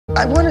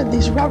I wanted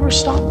these rubber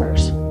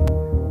stoppers.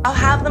 I'll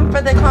have them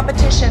for the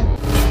competition.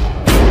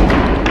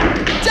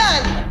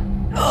 Done!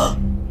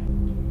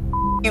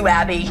 You,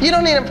 Abby. You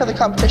don't need them for the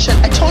competition.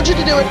 I told you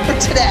to do it for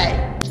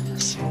today.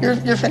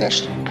 You're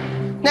finished.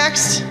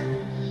 Next.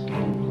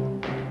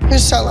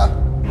 Who's solo?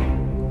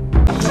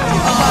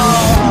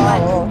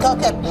 Oh, go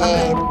get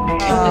paid.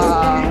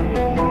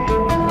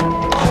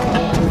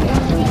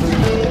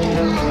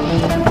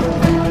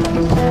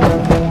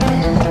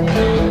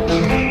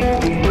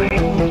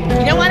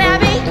 You know what,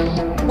 Abby?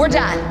 We're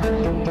done.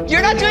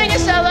 You're not doing a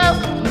solo.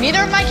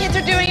 Neither of my kids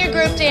are doing a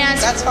group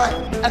dance. That's fine.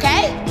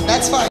 Okay?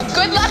 That's fine.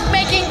 Good luck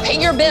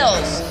paying your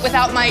bills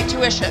without my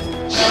tuition.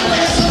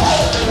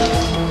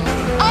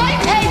 I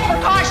pay for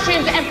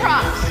costumes and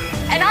props,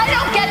 and I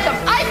don't get them.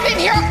 I've been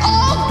here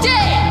all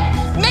day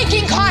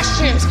making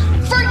costumes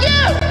for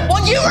you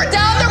while you were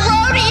down the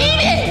road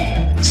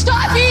eating.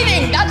 Stop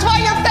eating. That's why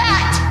you're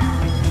fat.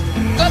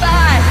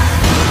 Goodbye.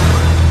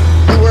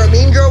 You were a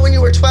mean girl when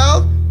you were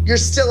 12. You're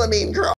still a mean girl.